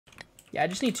Yeah, I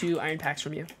just need 2 iron packs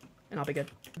from you, and I'll be good.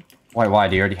 Why?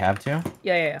 Do you already have 2?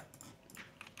 Yeah.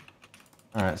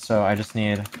 Alright, so I just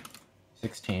need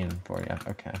 16 for you.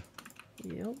 Okay.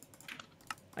 Yep.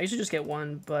 I usually just get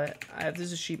 1, but this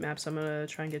is a sheep map, so I'm gonna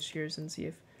try and get shears and see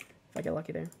if I get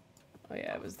lucky there. Oh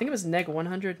yeah, I think it was neg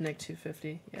 100, neg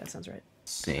 250. Yeah, that sounds right.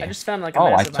 Let's see. I just found like a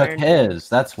I massive took iron. his.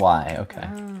 That's why. Okay.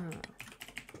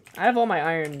 I have all my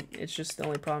iron. It's just the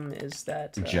only problem is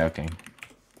that. You're joking.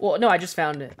 Well, no, I just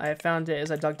found it. I found it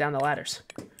as I dug down the ladders.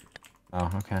 Oh,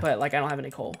 okay. But like, I don't have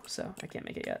any coal, so I can't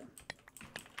make it yet.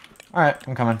 All right,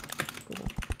 I'm coming. Cool.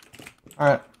 All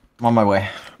right, I'm on my way.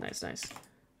 Nice.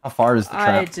 How far is the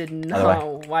trap? I did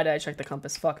not. Why did I check the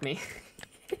compass? Fuck me.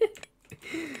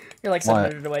 You're like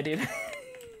 700 away, dude.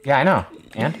 Yeah, I know.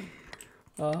 And?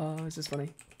 Oh, this is funny.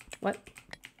 What?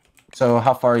 So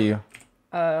how far are you?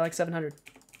 Like 700.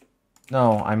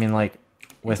 No, I mean like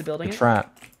with building the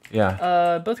trap.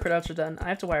 Yeah. Both cutouts are done. I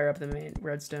have to wire up the main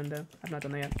redstone though. I've not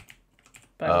done that yet.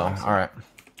 But all right.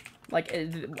 Like,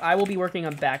 I will be working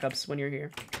on backups when you're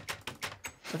here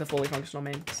with a fully functional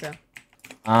main. So.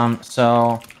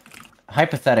 So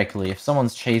hypothetically, if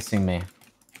someone's chasing me,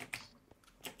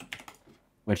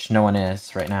 which no one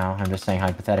is right now, I'm just saying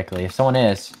hypothetically, if someone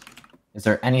is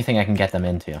there anything I can get them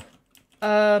into?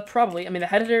 Probably. I mean, the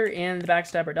header and the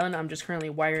backstab are done. I'm just currently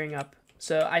wiring up.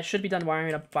 So I should be done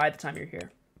wiring up by the time you're here.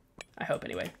 I hope,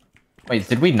 anyway. Wait,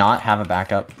 did we not have a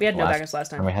backup? We had no backups last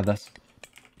time. When we had this?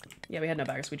 Yeah, we had no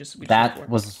backups. We just that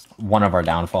was one of our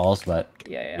downfalls, but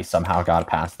we somehow got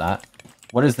past that.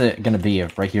 What is it going to be?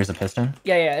 Right here's a piston?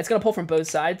 Yeah. It's going to pull from both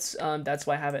sides. That's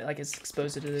why I have it, like, it's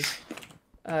exposed to this.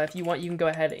 If you want, you can go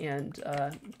ahead and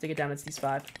dig it down. It's these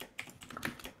 5.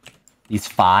 These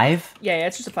 5? Yeah,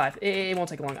 it's just a 5. It won't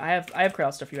take long. I have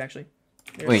crowd stuff for you, actually.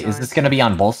 Wait, is this going to be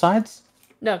on both sides?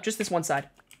 No, just this one side.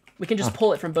 We can just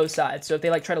pull it from both sides. So if they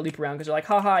like try to loop around because they're like,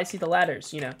 haha, I see the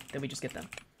ladders, you know, then we just get them.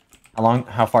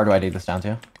 How far do I dig this down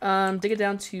to? Dig it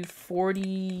down to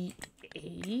 48.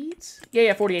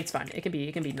 Yeah, 48's fine. It can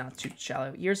be not too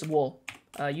shallow. Use wool.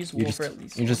 Use wool for at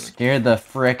least. You just scared the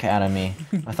frick out of me.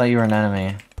 I thought you were an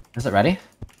enemy. Is it ready?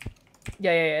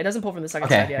 Yeah. It doesn't pull from the second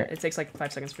side yet. It takes like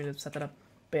 5 seconds for you to set that up.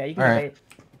 But yeah, you can wait.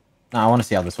 No, I want to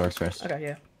see how this works first. Okay,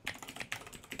 yeah.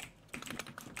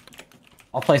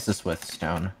 I'll place this with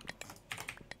stone.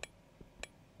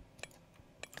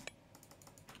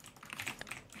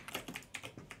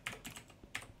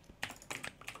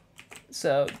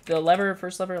 So the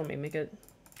first lever, let me make it.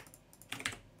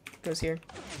 Goes here.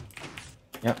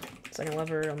 Yep. Second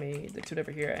lever, let me dig to it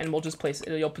over here, and we'll just place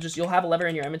it. You'll have a lever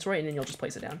in your inventory, and then you'll just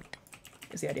place it down.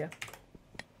 Is the idea.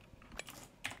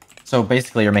 So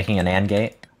basically, you're making an AND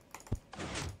gate.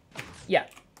 Yeah.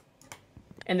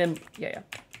 And then yeah.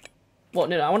 Well,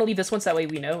 no, I want to leave this one so that way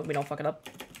we know we don't fuck it up.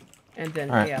 And then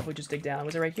yeah, we just dig down.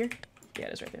 Was it right here? Yeah,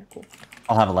 it is right there. Cool.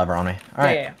 I'll have a lever on me. All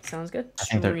right. Yeah. Sounds good. I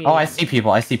think oh, I see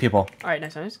people. All right,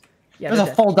 nice. Yeah. There's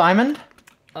a full diamond.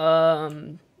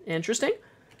 Interesting.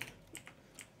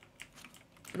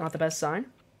 Not the best sign.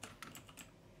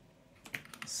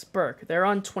 Spurk. They're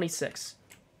on 26.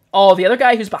 Oh, the other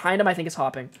guy who's behind him, I think, is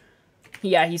hopping.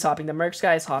 Yeah, he's hopping. The Mercs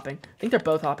guy is hopping. I think they're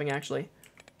both hopping, actually.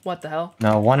 What the hell?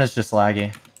 No, one is just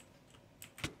laggy.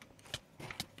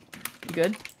 You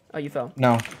good? Oh, you fell.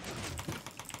 No.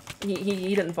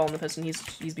 He didn't fall in the piston.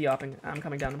 He's B-hopping. I'm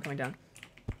coming down.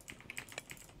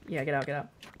 Yeah, get out.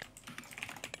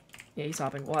 Yeah, he's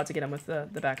hopping. We'll have to get him with the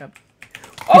backup.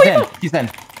 Oh, he's in.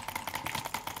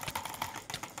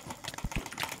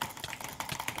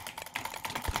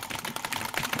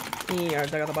 Yeah,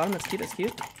 dug out the bottom. That's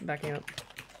cute. I'm backing up.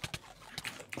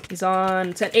 He's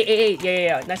on 10. 8.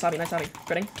 Yeah. Nice hobby.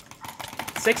 Critting.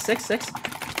 6.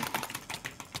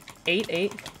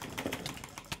 8.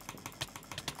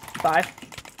 5.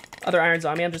 Other iron's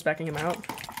on me. I'm just backing him out.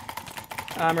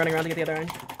 I'm running around to get the other iron.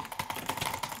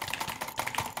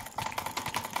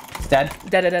 He's dead.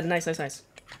 Dead. Nice.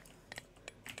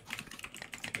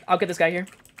 I'll get this guy here.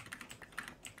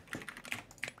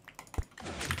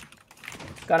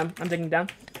 Got him. I'm digging down.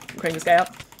 I'm cranking this guy out.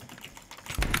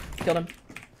 Killed him.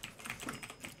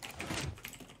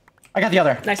 I got the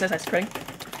other. Nice. Cranking.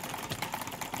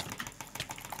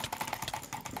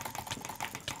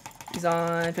 He's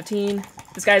on 15.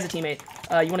 This guy is a teammate.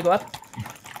 You want to go up?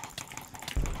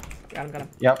 Got him.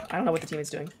 Yep. I don't know what the teammate's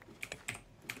doing.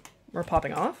 We're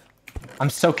popping off? I'm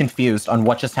so confused on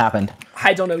what just happened.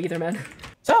 I don't know either, man.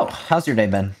 So, how's your day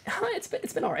been? It's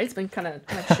been alright. It's been kind of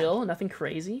chill. Nothing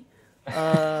crazy.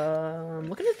 I'm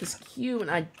looking at this queue, and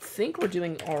I think we're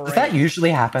doing alright. Does that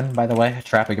usually happen, by the way?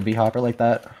 Traffic a bee-hopper like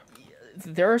that?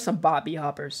 There are some bot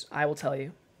bee-hoppers, I will tell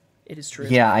you. It is true.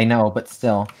 Yeah, I know, but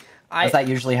still. Does that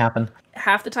usually happen?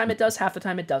 Half the time it does, half the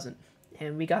time it doesn't.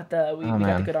 And we got the we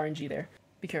got the good RNG there.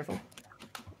 Be careful.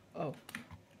 Oh.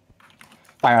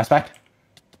 Fire aspect.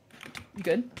 You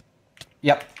good?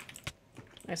 Yep.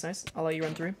 Nice, nice. I'll let you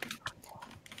run through.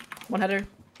 One header.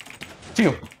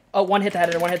 2. Oh, one hit the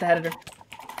header. One hit the header.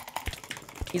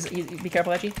 He's be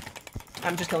careful, Edgy.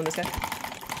 I'm just killing this guy.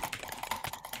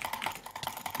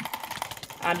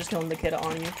 I'm just killing the kid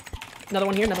on you. Another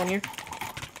one here. Another one here.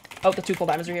 Oh, the 2 full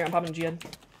diamonds are here. I'm popping G-Head.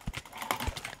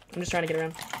 I'm just trying to get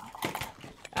around.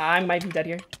 I might be dead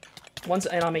here. One's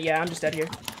in on me. Yeah, I'm just dead here.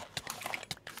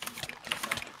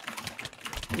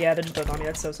 Yeah, they're just both on me.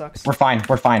 That so sucks. We're fine.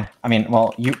 We're fine. I mean,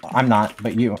 well, I'm not,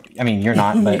 but you. I mean, you're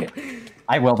not, but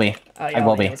I will be. Yeah, I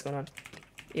will be. What's going on?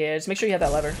 Yeah, just make sure you have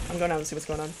that lever. I'm going down to see what's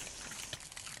going on.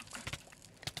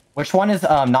 Which one is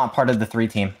not part of the 3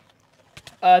 team?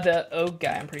 The Oak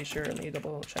guy, I'm pretty sure. Let me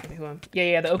double check who I'm.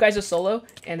 Yeah, the Oak guy's a solo,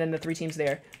 and then the 3 teams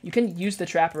there. You can use the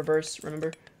trap reverse,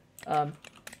 remember? Okay.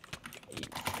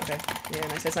 Yeah,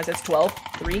 nice. That's 12.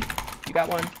 3. You got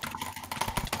 1.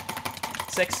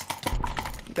 6.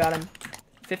 You got him.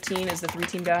 15 is the 3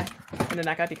 team guy. And then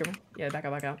that guy, be careful. Yeah, back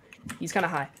out. He's kind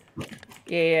of high.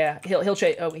 Yeah. He'll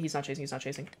chase. Oh, he's not chasing.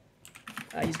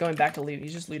 He's going back to loot.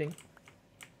 He's just looting.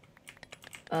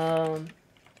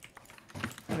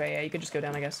 Okay, yeah, you could just go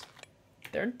down, I guess.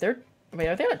 Wait,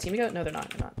 are they on a team together? No, they're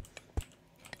not. I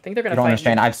think they're gonna fight. I don't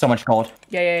understand. I have so much gold.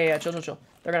 Yeah. Chill.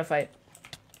 They're gonna fight.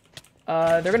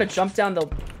 They're gonna jump down the.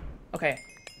 Okay.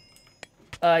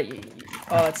 Oh,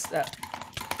 that's that.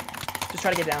 Just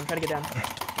try to get down.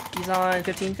 He's on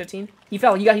 15. He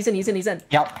fell. He's in.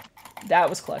 Yep. That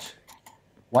was clutch.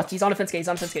 What? He's on a fence gate.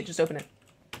 Just open it.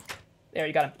 There,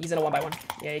 you got him. He's in a 1x1.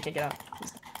 Yeah, he can't get out.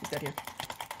 He's dead here.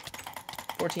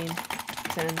 14.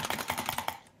 10.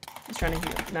 He's trying to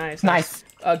heal. Nice.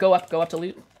 Go up to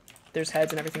loot. There's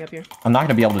heads and everything up here. I'm not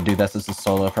gonna be able to do this as a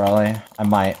solo, probably. I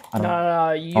might.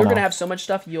 No. You're gonna have so much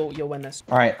stuff. You'll win this.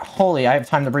 All right. Holy, I have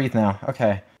time to breathe now.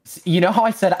 Okay. You know how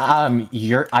I said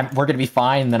we're gonna be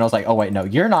fine, and then I was like, oh wait, no,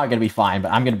 you're not gonna be fine,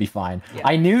 but I'm gonna be fine. Yeah.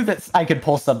 I knew that I could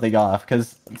pull something off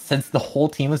because since the whole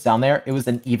team was down there, it was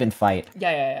an even fight.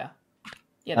 Yeah.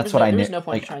 That's what I knew. There was no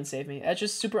point to try and save me. It's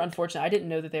just super unfortunate. I didn't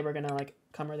know that they were gonna like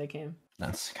come where they came.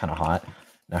 That's kind of hot.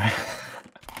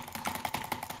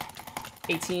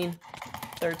 18,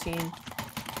 13,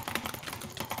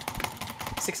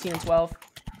 16, and 12.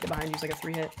 Get behind you is like a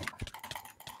 3-hit.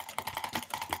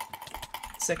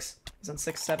 6. He's on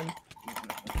 6, 7,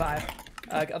 5.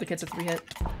 Other kid's a 3-hit.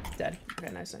 Dead.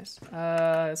 Okay, nice.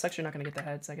 It's actually not gonna get the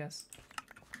heads, I guess.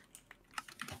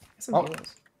 Some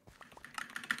heals.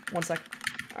 1 sec.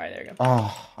 All right, there you go.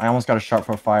 Oh, I almost got a sharp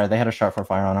for fire. They had a sharp for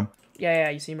fire on him. Yeah,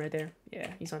 you see him right there.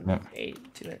 Yeah, he's on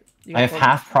 8 to it. I have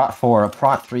half prot 4, a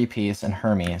prot 3-piece, and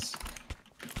Hermes.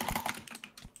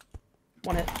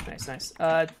 1 hit. Nice.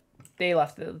 They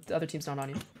left. The other team's not on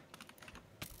you.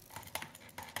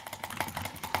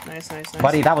 Nice.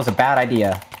 Buddy, that was a bad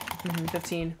idea.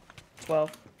 15,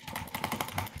 12,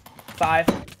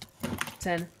 5,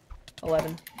 10,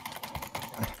 11,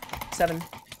 7.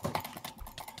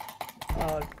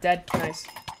 Dead. Nice.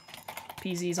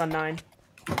 PZ's on 9.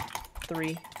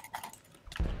 3.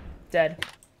 Dead.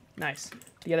 Nice.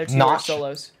 The other 2 are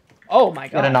solos. Oh my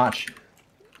god. Get a notch.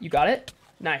 You got it?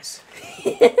 Nice.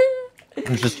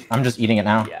 I'm just eating it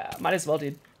now. Yeah, might as well,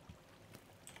 dude.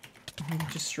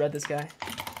 Just shred this guy.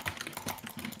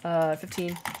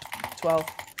 15, 12,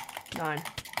 9,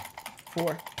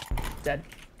 4. Dead.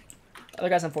 Other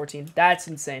guy's on 14. That's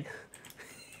insane.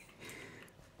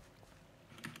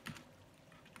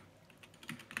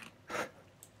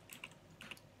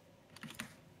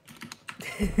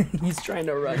 He's trying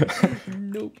to run.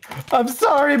 Nope. I'm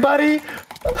sorry, buddy.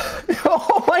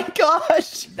 Oh my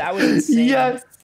gosh. That was insane. Yes.